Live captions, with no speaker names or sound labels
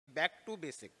back to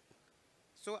basic.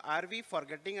 So are we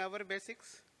forgetting our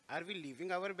basics? Are we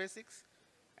leaving our basics?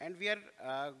 And we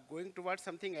are going towards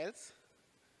something else?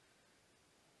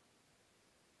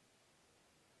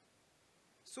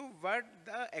 So what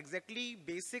the exactly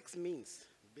basics means?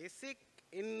 Basic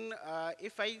in,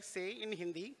 if I say in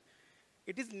Hindi,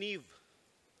 it is नींव.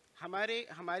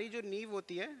 हमारी जो नींव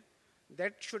होती है,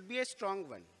 that should be a strong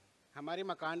one. हमारे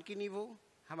मकान की नींव हो,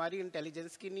 हमारी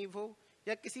इंटेलिजेंस की नींव हो,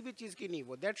 या किसी भी चीज़ की नींव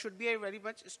हो, that should be a very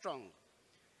much strong.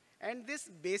 And this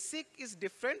basic is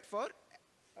different for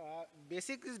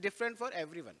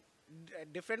everyone,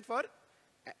 different for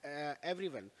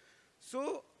everyone.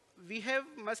 So we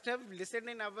must have listened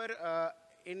in our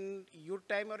in your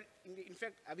time, or in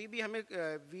fact abhi bhi hame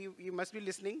we must be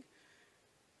listening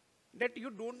that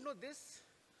you don't know this.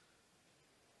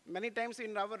 Many times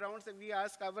in our rounds we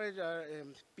ask our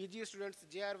PG students,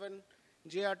 JR1,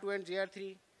 JR2 and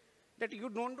JR3, that you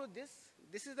don't know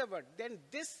this is the word. Then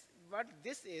what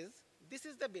this is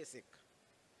the basic.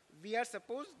 We are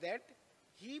supposed that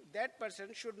that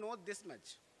person should know this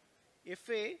much. If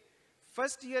a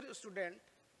first year student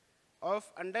of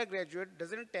undergraduate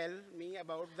doesn't tell me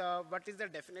about what is the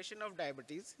definition of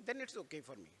diabetes, then it's okay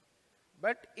for me.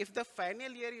 But if the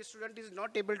final year student is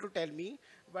not able to tell me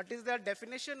what is the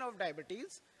definition of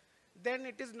diabetes, then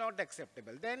it is not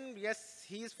acceptable. Then yes,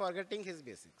 he is forgetting his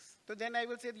basics. So then I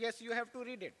will say, yes, you have to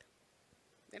read it.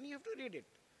 Then you have to read it.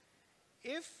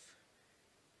 If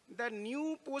the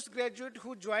new postgraduate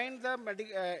who joined the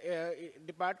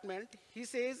department, he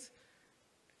says,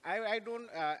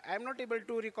 I'm not able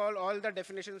to recall all the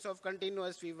definitions of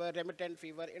continuous fever, remittent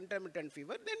fever, intermittent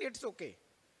fever, then it's okay.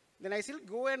 Then I still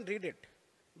go and read it.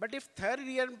 But if third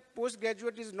year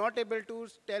postgraduate is not able to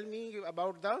tell me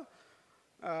about the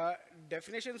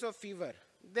definitions of fever,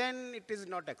 then it is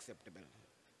not acceptable.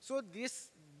 So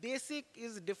this basic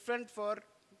is different for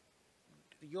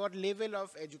your level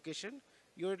of education,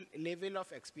 your level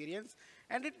of experience,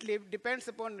 and it depends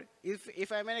upon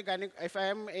if I'm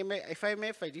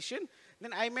a physician,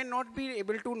 then I may not be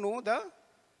able to know the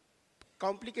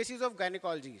complications of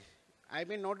gynecology. I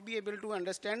may not be able to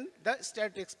understand the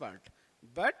statistics part,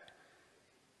 but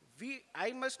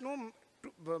I must know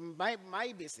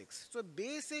my basics. So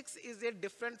basics is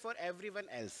different for everyone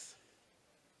else.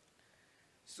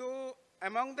 So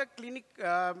among the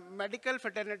medical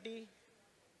fraternity,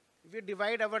 we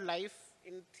divide our life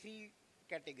in 3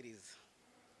 categories: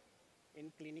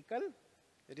 in clinical,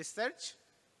 research,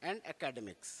 and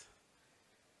academics.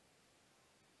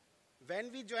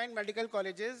 When we join medical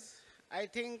colleges, I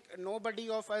think nobody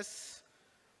of us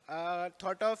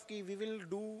thought of we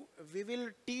will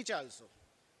teach also.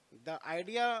 The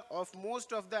idea of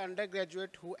most of the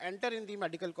undergraduate who enter in the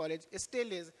medical college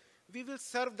still is, we will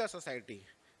serve the society.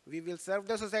 We will serve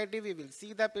the society, we will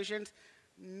see the patients.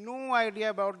 No idea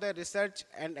about the research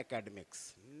and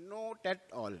academics, not at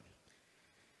all.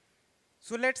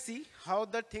 So let's see how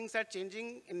the things are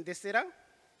changing in this era.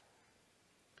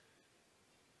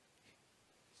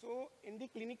 So in the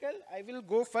clinical, I will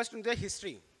go first in the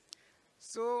history.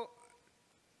 So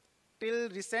till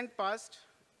recent past,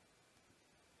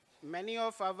 many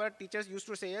of our teachers used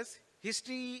to say us,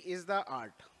 history is the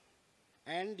art.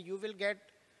 And you will get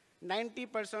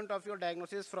 90% of your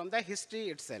diagnosis from the history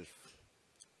itself.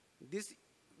 This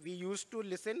we used to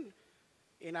listen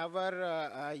in our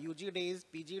UG days,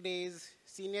 PG days,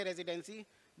 senior residency,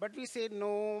 but we say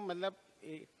no,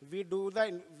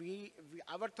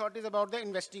 our thought is about the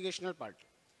investigational part.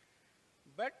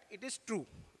 But it is true.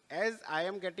 As I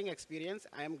am getting experience,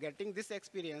 I am getting this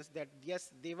experience that yes,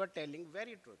 they were telling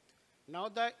very truth. Now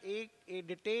a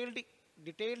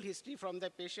detailed history from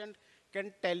the patient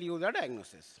can tell you the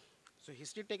diagnosis. So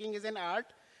history taking is an art.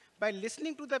 By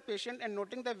listening to the patient and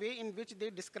noting the way in which they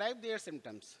describe their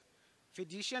symptoms,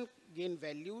 physician gain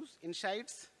values,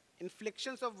 insights,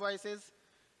 inflections of voices,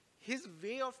 his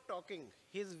way of talking,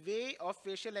 his way of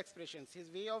facial expressions, his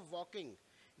way of walking,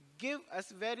 give us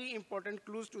very important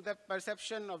clues to the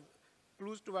perception of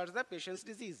clues towards the patient's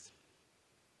disease.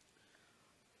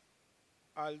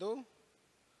 Although,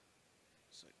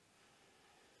 sorry,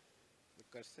 the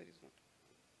cursor is not,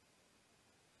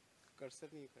 cursor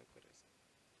nahi kar raha.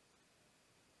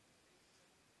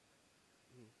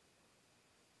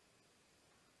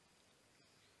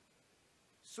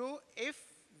 So if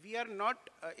we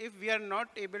are not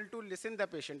able to listen the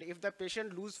patient, if the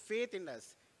patient lose faith in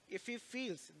us, if he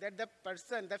feels that the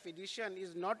person, the physician,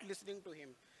 is not listening to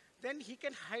him, then he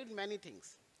can hide many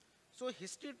things. So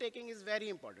history taking is very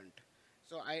important.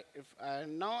 So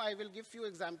now I will give few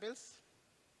examples.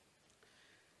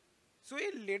 So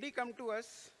a lady come to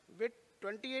us with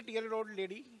 28-year-old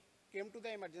lady came to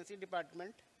the emergency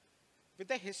department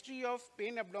with a history of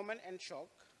pain, abdomen, and shock.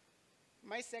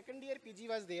 My second year PG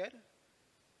was there.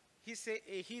 He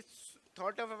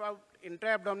thought of about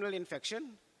intra-abdominal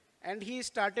infection, and he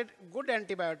started good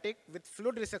antibiotic with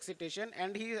fluid resuscitation,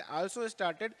 and he also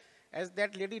started, as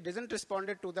that lady doesn't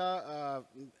responded to the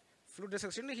fluid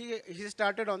resuscitation, he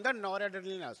started on the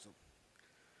noradrenaline also.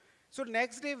 So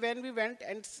next day when we went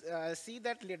and see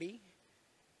that lady,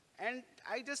 and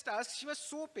I just asked, she was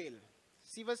so pale.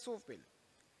 She was so pale.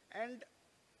 And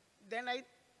then I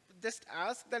just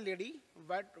asked the lady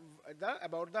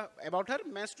about her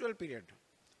menstrual period,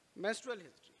 menstrual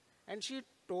history. And she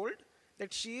told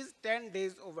that she is 10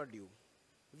 days overdue.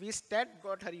 We stat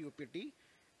got her UPT,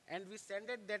 and we sent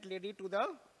that lady to the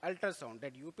ultrasound.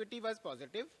 That UPT was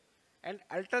positive, and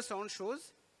ultrasound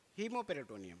shows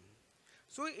hemoperitoneum.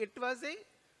 So it was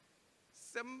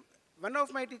one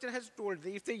of my teachers has told,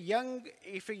 if a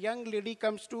young lady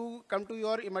come to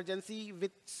your emergency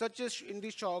with such in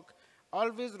the shock,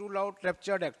 always rule out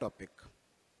ruptured ectopic.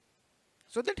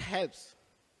 So that helps.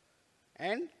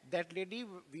 And that lady,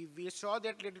 we saw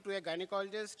that lady to a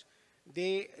gynecologist.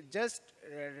 They just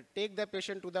take the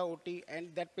patient to the OT,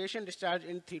 and that patient discharged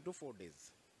in 3 to 4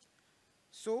 days.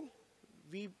 So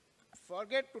we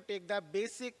forget to take the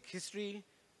basic history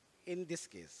in this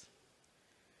case.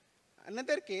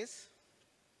 Another case,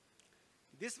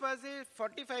 this was a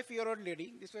 45-year-old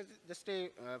lady. This was just a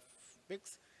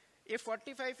fix. A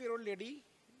 45-year-old lady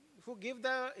who gave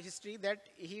the history that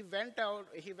he went out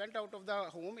of the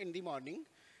home in the morning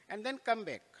and then come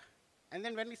back. And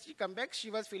then when she come back,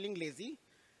 she was feeling lazy.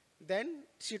 Then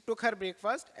she took her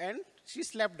breakfast and she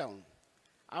slept down.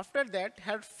 After that,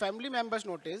 her family members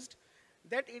noticed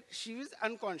that she was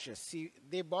unconscious.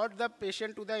 They brought the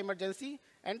patient to the emergency,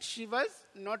 and she was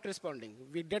not responding.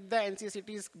 We did the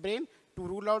NCCT's brain to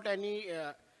rule out any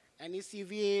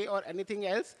CVA or anything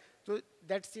else. So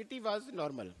that CT was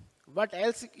normal. What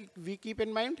else we keep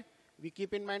in mind? We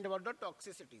keep in mind about the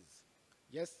toxicities.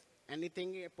 Yes,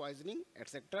 anything poisoning,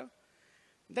 etc.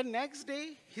 The next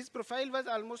day, his profile was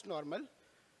almost normal.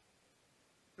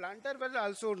 Plantar was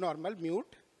also normal,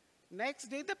 mute. Next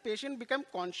day, the patient became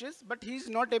conscious, but he is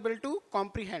not able to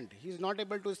comprehend. He is not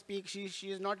able to speak.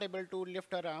 She is not able to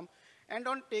lift her arm. And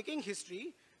on taking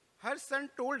history, her son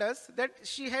told us that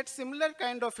she had similar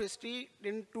kind of history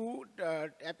in two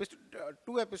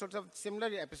episodes of similar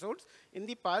episodes in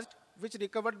the past, which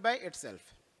recovered by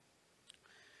itself.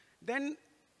 Then,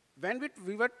 when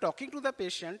we were talking to the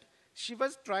patient, she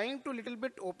was trying to little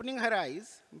bit opening her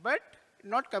eyes, but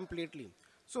not completely.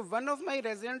 So one of my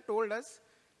residents told us,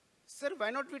 sir, why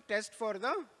not we test for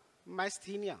the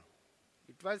myasthenia?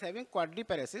 It was having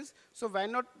quadriparesis, so why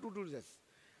not to do this?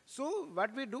 So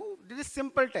what we do, this is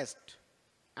simple test,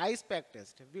 ice pack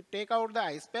test. We take out the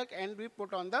ice pack and we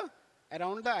put on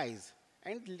around the eyes,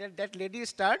 and let that lady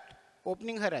start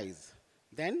opening her eyes.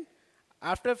 Then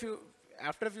after a few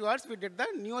hours, we did the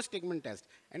neostigmine test,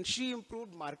 and she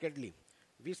improved markedly.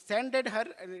 We sent her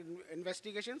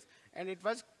investigations, and it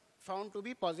was found to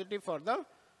be positive for the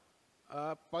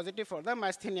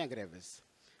myasthenia gravis.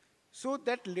 So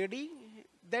that lady,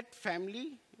 that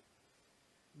family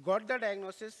got the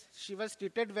diagnosis, she was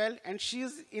treated well, and she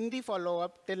is in the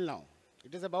follow-up till now.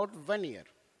 It is about 1 year.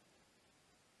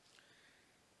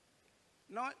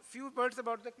 Now, few words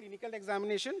about the clinical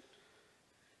examination.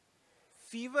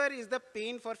 Fever is the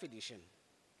pain for physician.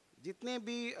 Jitne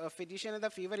bhi physician, the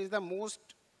fever is the most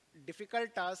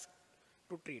difficult task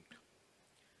to treat.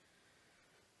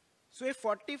 So a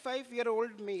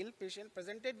 45-year-old male patient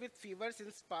presented with fever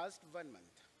since past 1 month.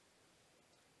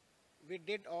 We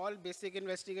did all basic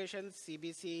investigations,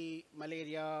 CBC,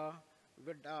 malaria,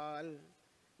 Vidal,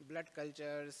 blood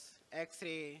cultures,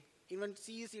 X-ray, even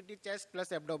CECT chest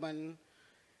plus abdomen,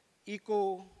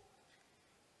 echo.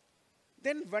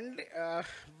 Then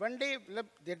one day,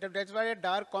 that's why a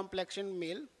dark complexion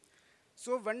male.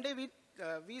 So one day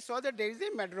we saw that there is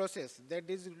a medrosis. That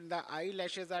is, the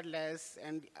eyelashes are less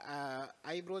and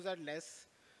eyebrows are less.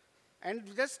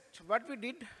 And just what we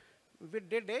did,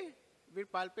 we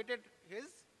palpated his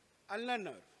ulnar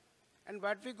nerve. And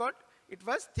what we got, it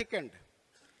was thickened.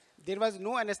 There was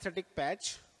no anesthetic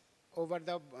patch over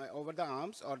the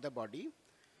arms or the body.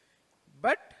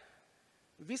 But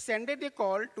we sent a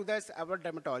call to our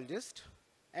dermatologist,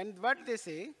 and what they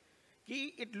say,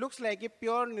 it looks like a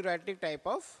pure neurotic type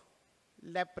of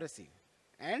leprosy.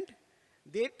 And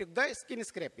they took the skin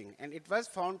scraping, and it was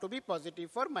found to be positive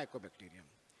for mycobacterium.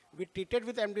 We treated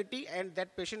with MDT, and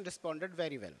that patient responded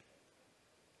very well.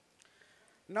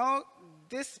 Now,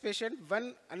 this patient,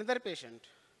 another patient,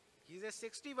 he's a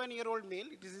 61-year-old male.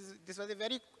 This was a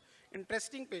very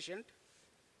interesting patient.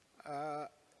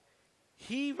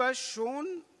 He was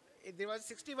shown, there was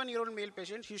a 61-year-old male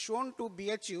patient, he shown to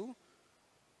BHU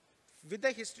with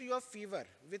a history of fever,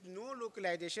 with no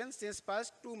localization since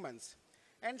past 2 months.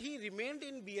 And he remained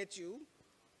in BHU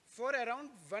for around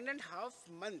 1.5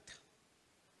 months.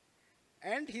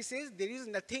 And he says there is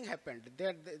nothing happened.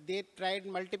 They tried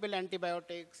multiple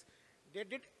antibiotics. They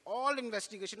did all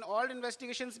investigation. All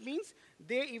investigations means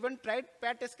they even tried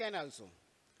PET scan also.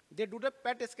 They do the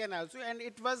PET scan also, and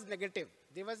it was negative.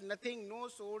 There was nothing, no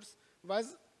source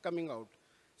was coming out.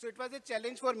 So it was a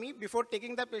challenge for me. Before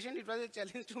taking the patient, it was a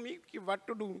challenge to me what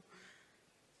to do.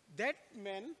 That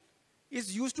man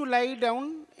is used to lie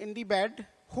down in the bed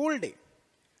whole day.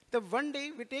 The one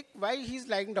day we take why he's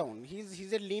lying down.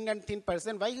 He's a lean and thin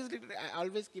person. Why he's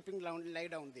always keeping lie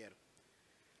down there?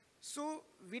 So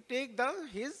we take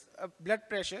his blood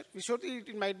pressure. We showed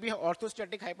it might be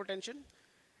orthostatic hypertension,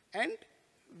 and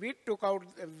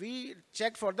we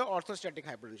checked for the orthostatic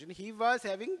hypertension. He was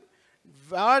having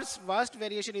vast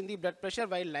variation in the blood pressure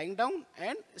while lying down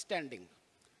and standing.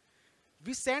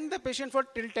 We sent the patient for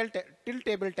tilt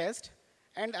table test,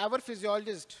 and our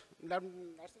physiologist,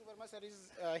 Narsingh Verma sir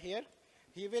is here.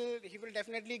 He will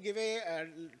definitely give a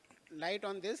light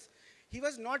on this. He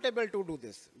was not able to do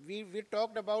this. We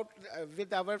talked about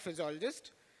with our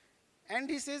physiologist, and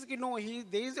he says, no,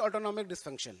 there is autonomic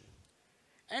dysfunction.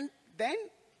 And then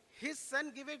his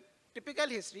son gave a typical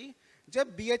history.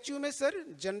 जब BHU में sir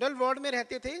general ward में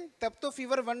रहते थे तब तो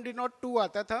fever 102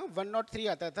 आता था, 103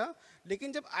 आता था,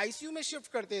 लेकिन जब ICU में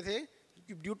शिफ्ट करते थे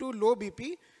ड्यू टू लो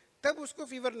BP तब उसको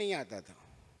फीवर नहीं आता था.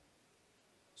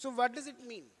 So what does it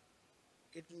mean?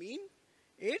 It means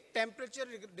a temperature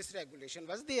dysregulation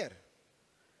was there.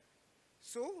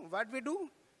 So what we do?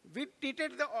 We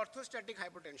treated the orthostatic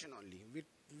hypertension only.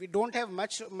 We don't have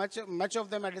much of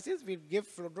the medicines. We give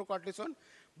fluorocortisone,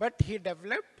 but he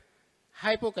developed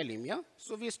hypokalemia,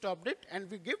 so we stopped it and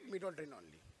we give midodrine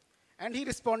only. And he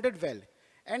responded well.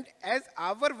 And as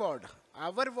our ward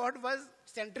was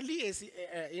centrally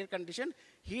air conditioned,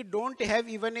 he don't have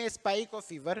even a spike of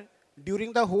fever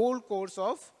during the whole course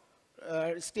of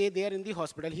stay there in the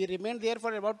hospital. He remained there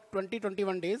for about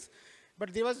 20-21 days,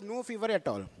 but there was no fever at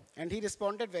all. And he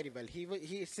responded very well.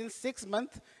 He since 6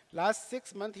 months, last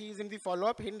 6 months, he is in the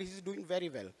follow-up and he is doing very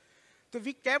well. So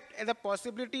we kept the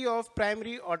possibility of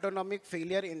primary autonomic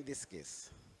failure in this case.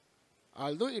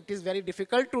 Although it is very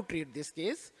difficult to treat this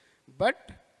case, but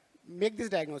make this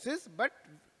diagnosis, but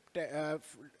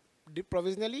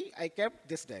provisionally I kept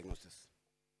this diagnosis.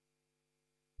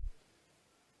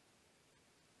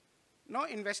 Now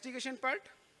investigation part.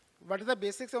 What are the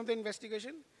basics of the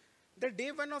investigation? The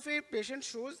day one of a patient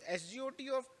shows SGOT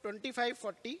of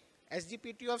 2540,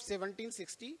 SGPT of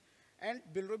 1760, and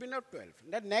bilirubin of 12.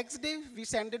 The next day, we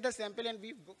sent it a sample and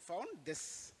we found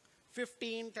this,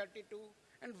 1532.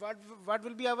 And what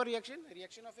will be our reaction?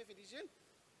 Reaction of a physician?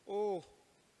 Oh,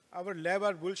 our lab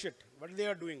are bullshit. What they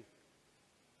are doing?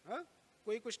 Huh?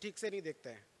 कोई कुछ ठीक से नहीं देखता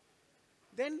है.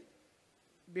 Then,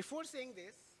 before saying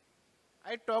this,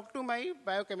 I talked to my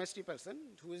biochemistry person,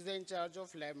 who is in charge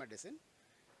of lab medicine.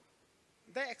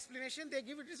 The explanation they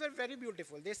give it is very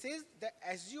beautiful. They say the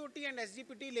SGOT and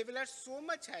SGPT level are so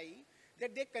much high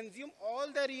that they consume all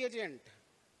the reagent.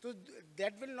 So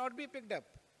that will not be picked up.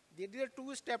 They did a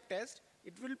two-step test.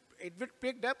 It will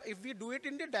picked up if we do it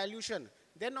in the dilution.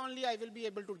 Then only I will be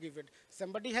able to give it.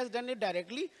 Somebody has done it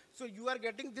directly, so you are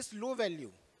getting this low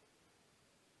value.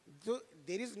 So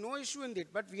there is no issue in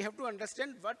it, but we have to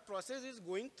understand what process is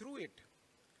going through it.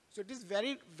 So it is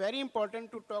very, very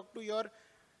important to talk to your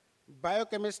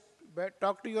biochemist,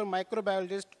 talk to your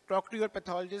microbiologist, talk to your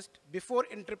pathologist before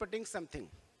interpreting something.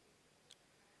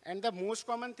 And the most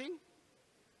common thing,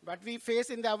 what we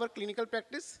face in our clinical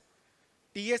practice,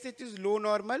 TSH is low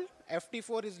normal,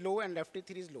 FT4 is low, and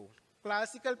FT3 is low.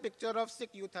 Classical picture of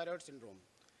sick euthyroid syndrome.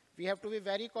 We have to be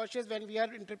very cautious when we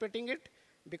are interpreting it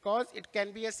because it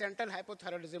can be a central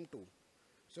hypothyroidism too.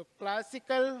 So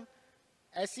classical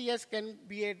SES can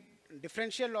be a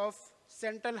differential of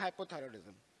central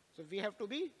hypothyroidism. So we have to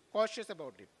be cautious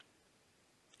about it.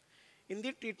 In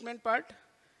the treatment part,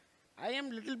 I am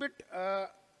a little bit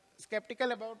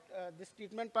skeptical about this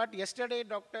treatment part. Yesterday,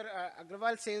 Dr.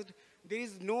 Agrawal said there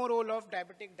is no role of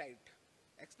diabetic diet,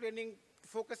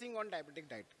 focusing on diabetic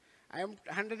diet. I am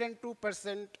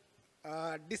 102%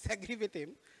 disagree with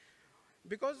him,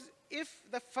 because if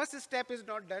the first step is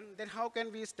not done, then how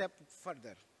can we step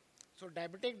further? So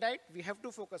diabetic diet, we have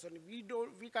to focus on.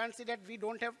 We can't say that we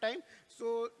don't have time,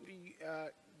 so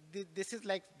this is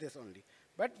like this only.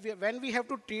 But when we have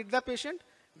to treat the patient,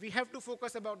 we have to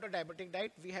focus about the diabetic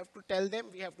diet. We have to tell them,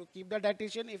 we have to keep the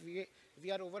dietitian. If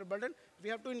we are overburdened, we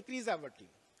have to increase our team.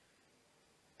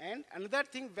 And another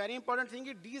thing, very important thing,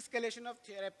 is de-escalation of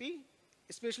therapy,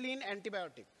 especially in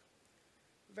antibiotic.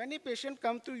 When a patient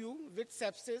comes to you with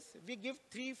sepsis, we give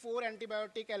 3-4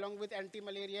 antibiotic along with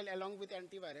anti-malarial, along with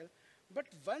antiviral. But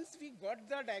once we got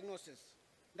the diagnosis,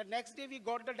 the next day we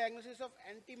got the diagnosis of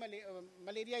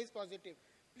malaria is positive.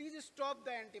 Please stop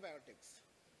the antibiotics.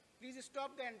 Please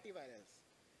stop the antivirals.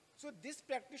 So this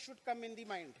practice should come in the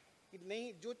mind.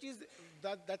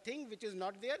 The thing which is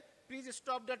not there, please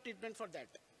stop the treatment for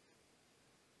that.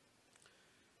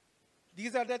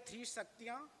 These are the 3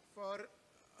 Shaktiyan for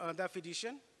the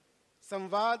physician.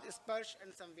 Samvad, Sparsh,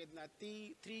 and Samvedna.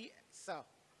 3 Sa.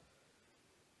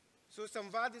 So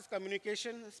Samvad is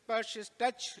communication, Sparsh is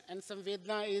touch, and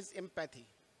Samvedna is empathy.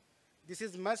 This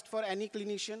is must for any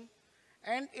clinician,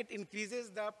 and it increases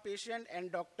the patient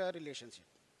and doctor relationship.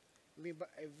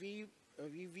 We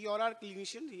all are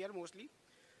clinicians here mostly,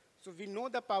 so we know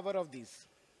the power of these.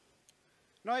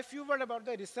 Now a few words about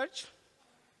the research.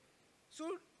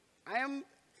 So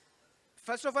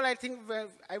first of all, I think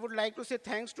I would like to say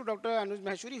thanks to Dr. Anuj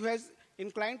Maheshwari, who has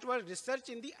inclined towards research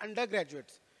in the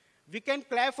undergraduates. We can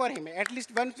clap for him. At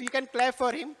least once we can clap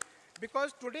for him,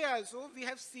 because today also we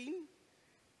have seen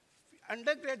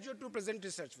undergraduate to present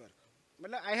research work.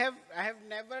 I have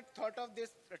never thought of this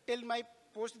till my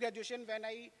post-graduation when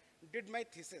I did my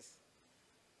thesis.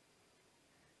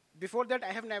 Before that,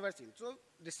 I have never seen. So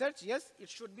research, yes, it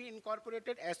should be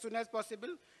incorporated as soon as possible.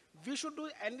 We should do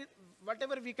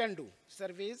whatever we can do.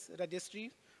 Surveys,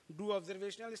 registry, do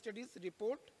observational studies,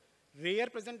 report, rare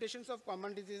presentations of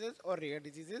common diseases or rare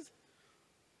diseases.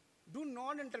 Do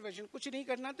non-intervention. Kuch nahi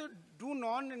karna, to do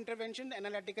non-intervention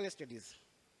analytical studies.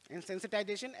 And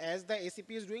sensitization, as the ACP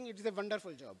is doing, it is a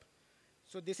wonderful job.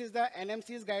 So this is the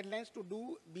NMC's guidelines to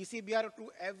do BCBR to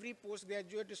every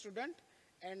postgraduate student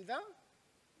and the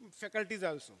faculties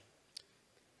also.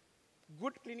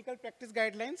 Good clinical practice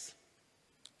guidelines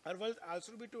will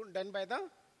also be done by the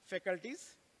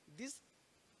faculties.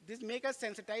 This make us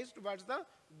sensitized towards the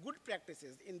good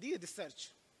practices in the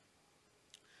research.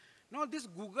 Now this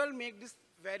Google make this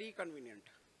very convenient.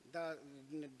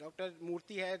 Dr.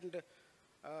 Murthy and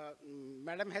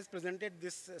Madam has presented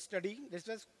this study. This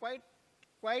was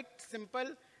quite simple,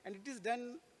 and it is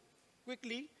done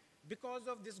quickly because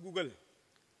of this Google.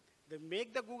 They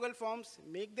make the Google forms,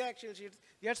 make the Excel sheets.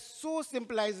 They are so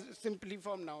simply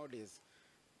formed nowadays.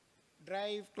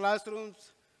 Drive,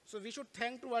 classrooms. So we should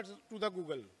thank to the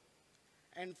Google.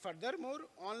 And furthermore,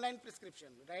 online prescription.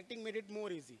 Writing made it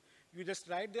more easy. You just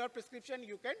write your prescription,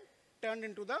 you can turn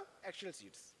into the Excel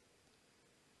sheets.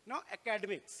 Now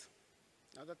academics.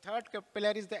 Now the third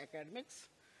pillar is the academics.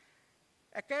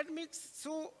 Academics,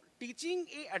 so teaching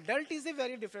an adult is a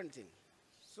very different thing.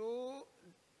 So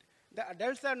the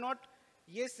adults are not,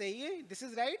 yes, sahi, this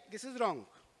is right, this is wrong.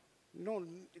 No,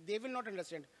 they will not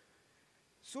understand.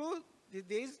 So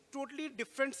there is totally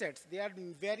different sets. There are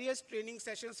various training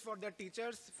sessions for the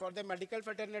teachers, for the medical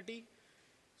fraternity,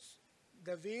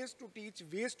 the ways to teach,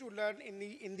 ways to learn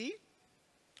in the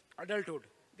adulthood.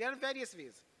 There are various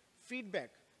ways. Feedback.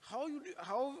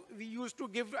 How we used to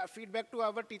give feedback to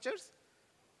our teachers?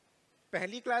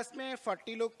 पहली class में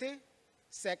 40 लोग थे,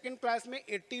 second class में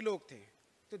 80 लोग थे.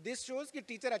 तो this shows कि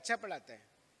teacher अच्छा पढ़ाता है.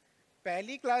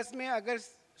 पहली क्लास में अगर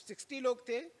 60 लोग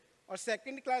थे और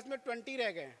सेकंड क्लास में 20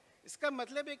 रह गए, इसका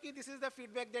मतलब है कि this is the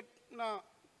feedback that ना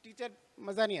टीचर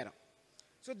मज़ा नहीं आ रहा.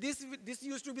 So this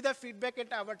used to be the feedback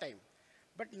at our time.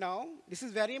 But now, this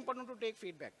is very important to take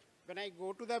feedback. When I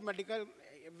go to the medical,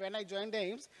 when I join the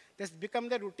AIMS, this become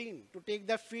the routine to take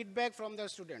the feedback from the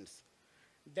students.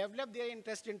 Develop their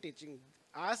interest in teaching.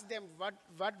 Ask them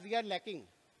what we are lacking.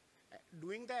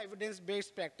 Doing the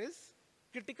evidence-based practice,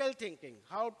 critical thinking,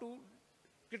 how to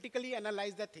critically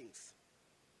analyze the things.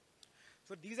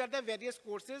 So these are the various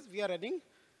courses we are running.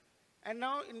 And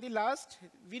now in the last,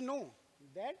 we know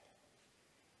that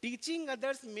teaching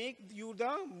others make you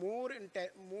the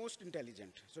most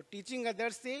intelligent. So teaching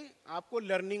others से आपको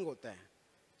learning होता है.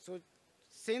 So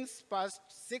since past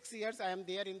 6 years I am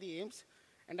there in the AIMS,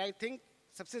 and I think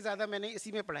सबसे ज़्यादा मैंने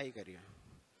इसी में पढ़ाई करी है.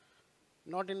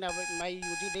 Not in my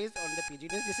UG days or the PG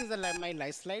days. This is my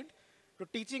life slide. So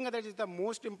teaching others is the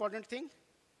most important thing.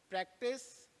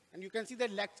 Practice, and you can see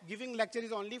that giving lecture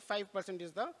is only 5%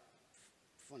 is the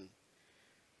fun.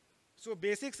 So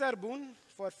basics are Boon,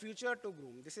 for future to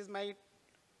Broom. This is my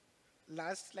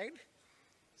last slide.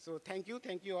 So thank you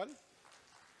all.